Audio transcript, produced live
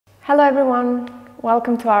Hello everyone,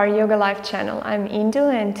 welcome to our Yoga Life channel. I'm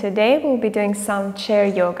Indu and today we'll be doing some chair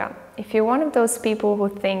yoga. If you're one of those people who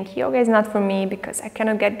think yoga is not for me because I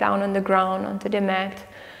cannot get down on the ground onto the mat,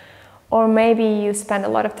 or maybe you spend a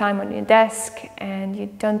lot of time on your desk and you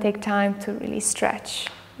don't take time to really stretch,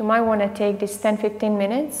 you might want to take this 10-15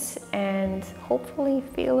 minutes and hopefully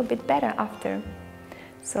feel a bit better after.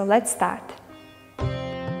 So let's start.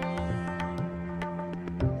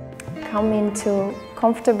 Come into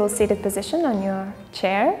comfortable seated position on your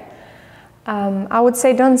chair. I would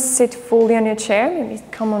say don't sit fully on your chair, maybe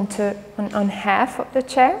come on half of the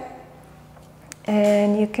chair.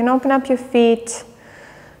 And you can open up your feet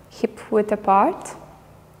hip width apart.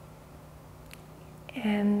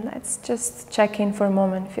 And let's just check in for a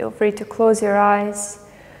moment. Feel free to close your eyes,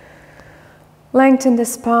 lengthen the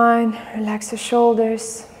spine, relax your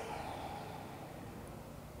shoulders.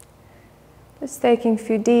 Just taking a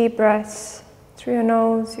few deep breaths through your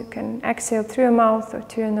nose. You can exhale through your mouth or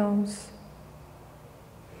through your nose.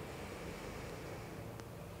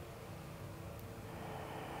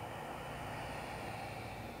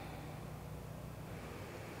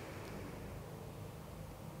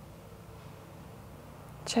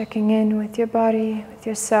 Checking in with your body, with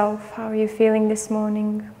yourself. How are you feeling this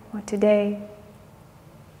morning or today?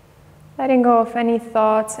 Letting go of any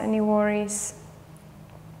thoughts, any worries.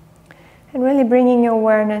 And really bringing your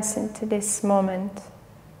awareness into this moment,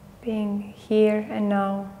 being here and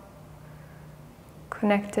now,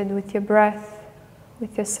 connected with your breath,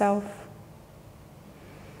 with yourself.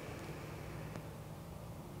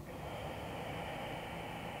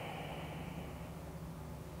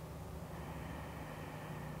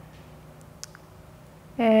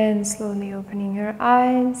 And slowly opening your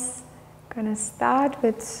eyes. Gonna start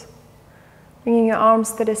with bringing your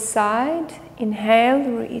arms to the side.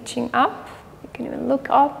 Inhale, reaching up. You can even look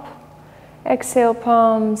up. Exhale,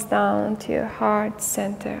 palms down to your heart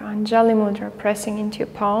center. Anjali Mudra, pressing into your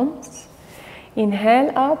palms.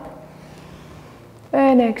 Inhale up.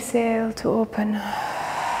 And exhale to open.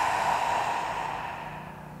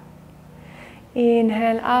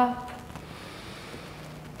 Inhale up.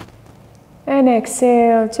 And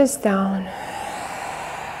exhale, just down.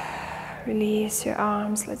 Release your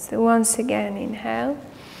arms. Let's do once again. Inhale.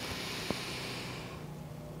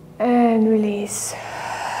 And release.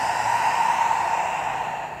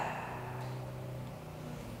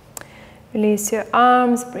 Release your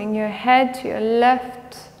arms. Bring your head to your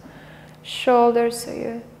left shoulder. So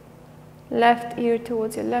your left ear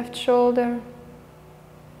towards your left shoulder.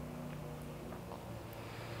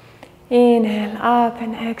 Inhale up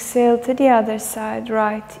and exhale to the other side.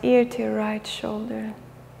 Right ear to your right shoulder.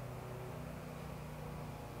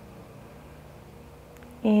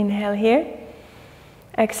 Inhale here.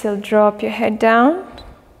 Exhale, drop your head down.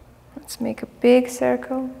 Let's make a big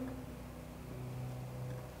circle.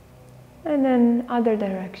 And then other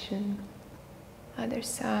direction, other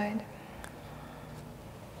side.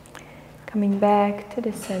 Coming back to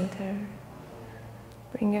the center.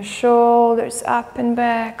 Bring your shoulders up and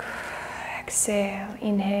back. Exhale,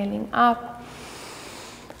 inhaling up.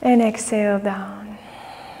 And exhale down.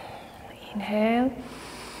 Inhale.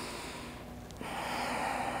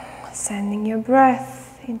 Sending your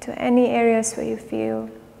breath into any areas where you feel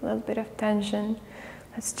a little bit of tension.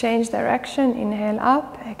 Let's change direction. Inhale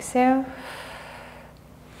up, exhale.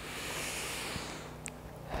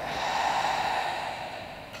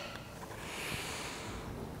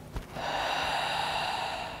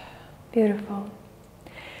 Beautiful.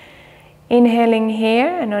 Inhaling here,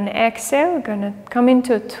 and on exhale, we're going to come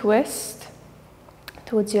into a twist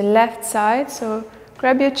towards your left side. So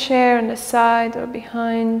grab your chair on the side or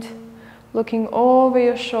behind, looking over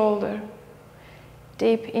your shoulder.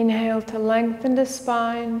 Deep inhale to lengthen the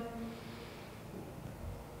spine.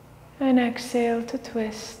 And exhale to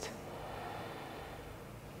twist.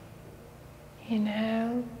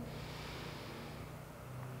 Inhale.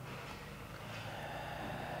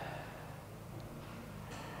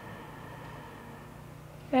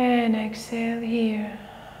 And exhale here.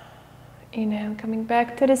 Inhale, coming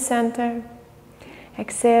back to the center.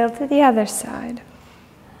 Exhale to the other side.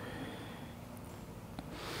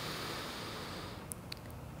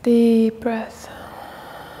 Deep breath.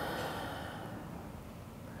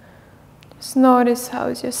 Just notice how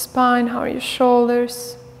is your spine, how are your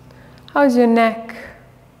shoulders, how is your neck.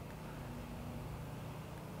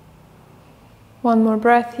 One more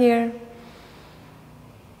breath here.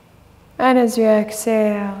 And as you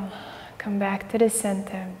exhale, come back to the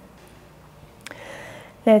center.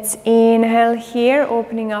 Let's inhale here,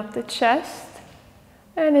 opening up the chest.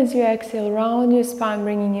 And as you exhale, round your spine,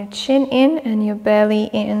 bringing your chin in and your belly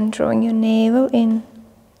in, drawing your navel in.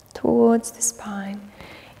 towards the spine.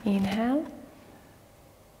 Inhale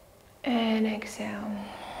and exhale.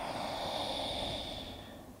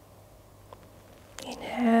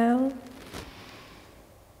 Inhale,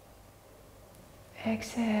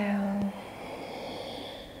 exhale.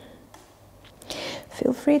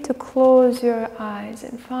 Feel free to close your eyes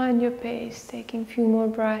and find your pace, taking a few more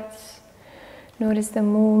breaths. Notice the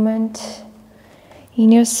movement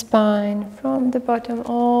in your spine from the bottom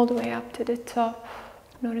all the way up to the top.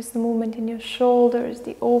 Notice the movement in your shoulders,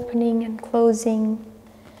 the opening and closing,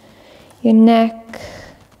 your neck,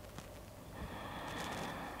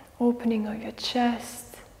 opening of your chest.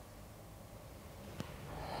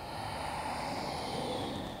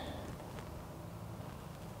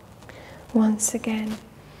 Once again.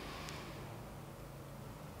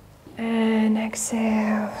 And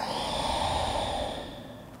exhale.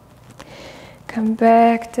 Come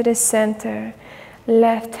back to the center.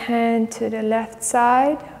 Left hand to the left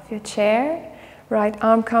side of your chair. Right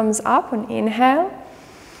arm comes up on inhale.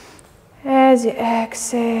 As you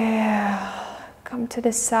exhale, come to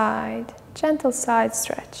the side. Gentle side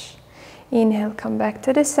stretch. Inhale, come back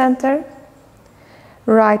to the center.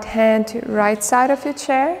 Right hand to right side of your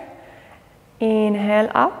chair.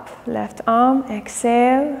 Inhale up, left arm,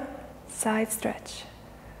 exhale, side stretch.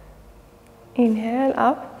 Inhale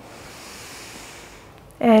up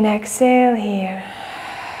and exhale here.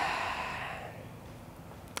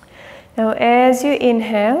 Now as you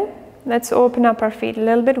inhale, let's open up our feet a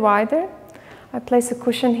little bit wider. I place a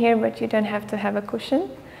cushion here, but you don't have to have a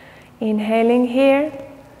cushion. Inhaling here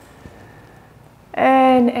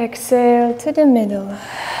and exhale to the middle.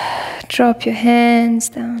 Drop your hands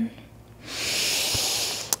down.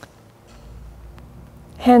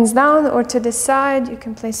 Hands down or to the side, you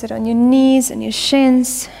can place it on your knees and your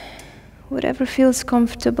shins, whatever feels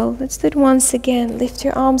comfortable. Let's do it once again. Lift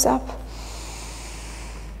your arms up,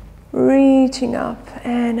 reaching up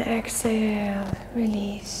and exhale,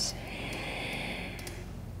 release.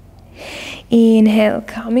 Inhale,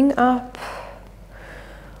 coming up,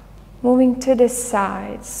 moving to the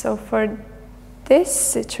side. So for this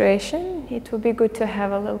situation, it would be good to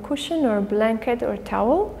have a little cushion or a blanket or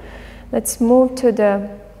towel. Let's move to the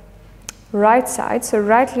right side. So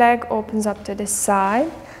right leg opens up to the side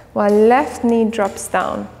while left knee drops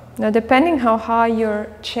down. Now depending how high your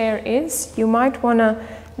chair is, you might want to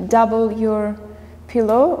double your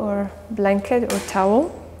pillow or blanket or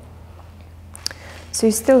towel. So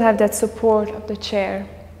you still have that support of the chair.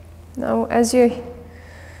 Now as you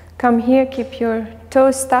come here, keep your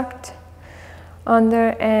toes tucked under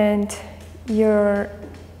and your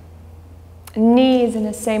knee is in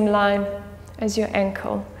the same line as your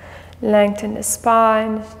ankle. Lengthen the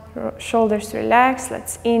spine, shoulders relax.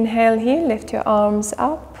 Let's inhale here, lift your arms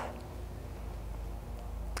up.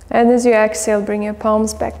 And as you exhale, bring your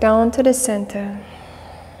palms back down to the center.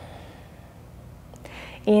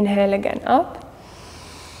 Inhale again up.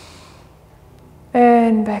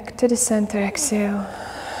 And back to the center, exhale.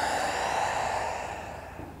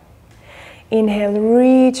 Inhale,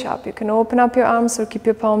 reach up. You can open up your arms or keep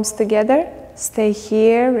your palms together. Stay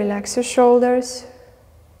here, relax your shoulders.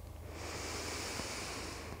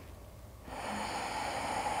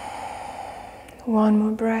 One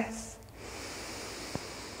more breath.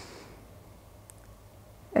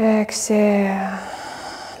 Exhale.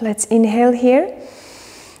 Let's inhale here.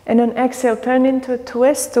 And on exhale, turn into a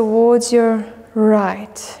twist towards your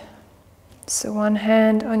right. So one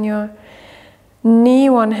hand on your knee,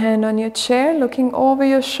 one hand on your chair, looking over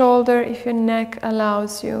your shoulder if your neck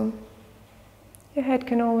allows you. Your head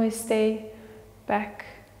can always stay back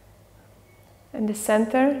in the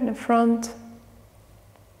center, in the front.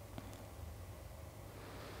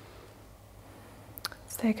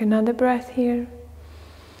 Let's take another breath here.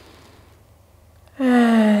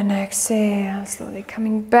 And exhale, slowly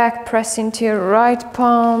coming back, press into your right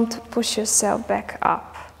palm to push yourself back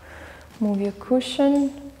up. Move your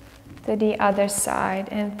cushion to the other side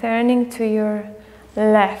and turning to your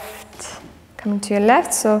left. Coming to your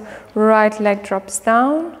left, so right leg drops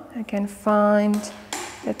down. Again, find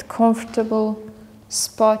that comfortable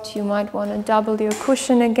spot. You might want to double your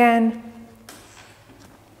cushion again.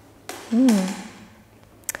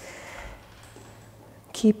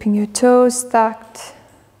 Keeping your toes tucked.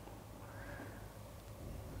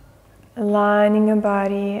 Aligning your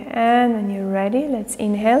body, and when you're ready, let's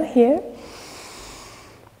inhale here.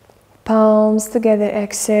 Palms together,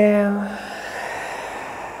 exhale.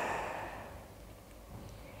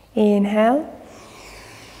 Inhale.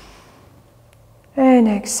 And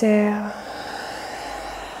exhale.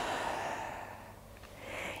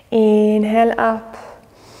 Inhale up.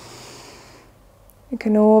 You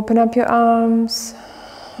can open up your arms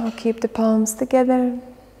or keep the palms together.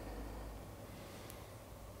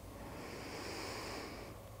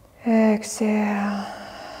 Exhale.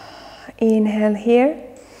 Inhale here.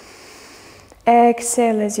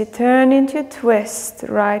 Exhale as you turn into a twist.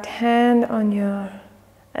 Right hand on your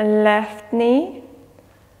left knee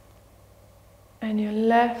and your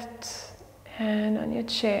left hand on your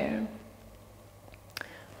chair.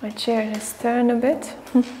 My chair has turned a bit.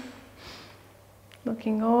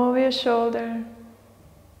 Looking over your shoulder.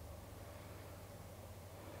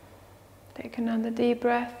 Take another deep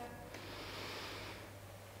breath.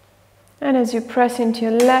 And as you press into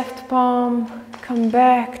your left palm, come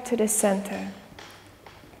back to the center.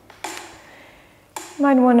 You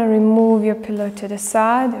might want to remove your pillow to the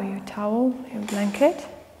side or your towel, your blanket.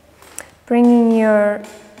 Bringing your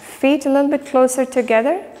feet a little bit closer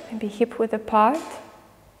together, maybe hip width apart.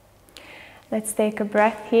 Let's take a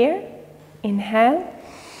breath here. Inhale,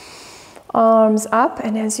 arms up,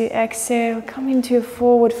 and as you exhale, come into a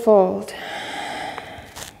forward fold.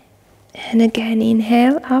 And again,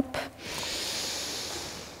 inhale, up.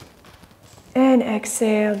 And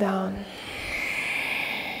exhale, down.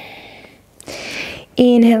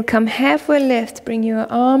 Inhale, come halfway lift. Bring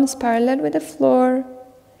your arms parallel with the floor.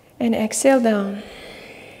 And exhale, down.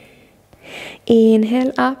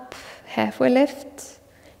 Inhale, up. Halfway lift.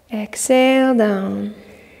 Exhale, down.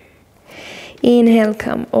 Inhale,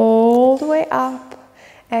 come all the way up.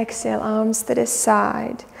 Exhale, arms to the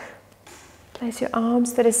side. Place your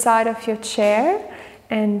arms to the side of your chair.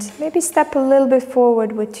 And maybe step a little bit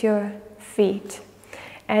forward with your feet.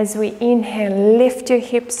 As we inhale, lift your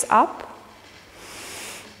hips up.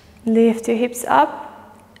 Lift your hips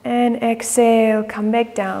up. And exhale, come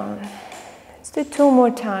back down. Let's do 2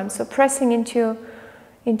 more times. So pressing into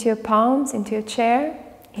your palms, into your chair.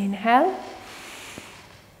 Inhale.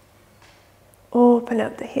 Open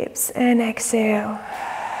up the hips and exhale.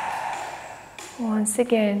 Once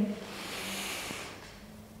again.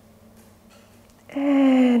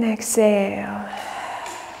 And exhale.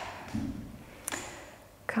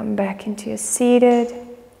 Come back into your seated.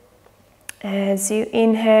 As you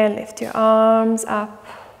inhale, lift your arms up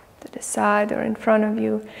to the side or in front of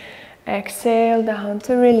you. Exhale down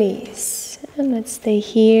to release. And let's stay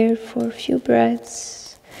here for a few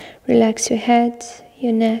breaths. Relax your head,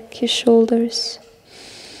 your neck, your shoulders.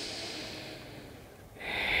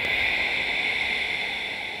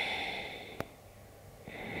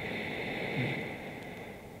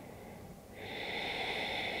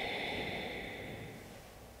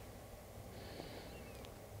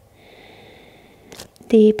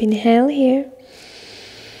 Deep inhale here.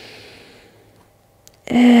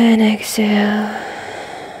 And exhale.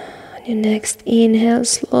 On your next inhale,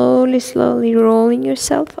 slowly, slowly rolling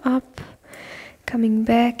yourself up. Coming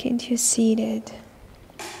back into your seated.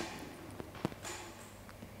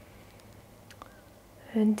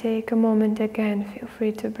 And take a moment again. Feel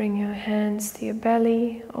free to bring your hands to your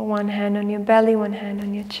belly, or one hand on your belly, one hand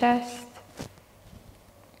on your chest.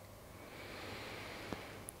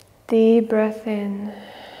 Deep breath in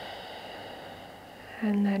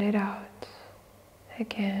and let it out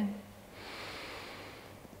again.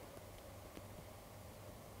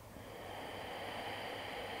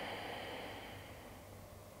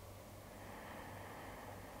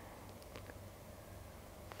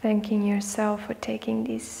 Thanking yourself for taking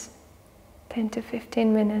these 10 to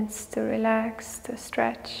 15 minutes to relax, to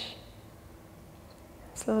stretch.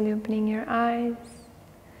 Slowly opening your eyes.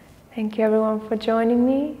 Thank you everyone for joining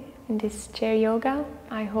me in this chair yoga.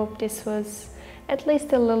 I hope this was at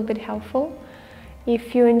least a little bit helpful.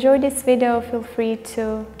 If you enjoyed this video, feel free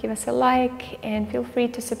to give us a like and feel free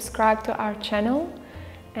to subscribe to our channel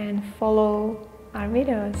and follow our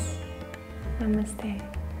videos.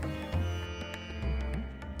 Namaste.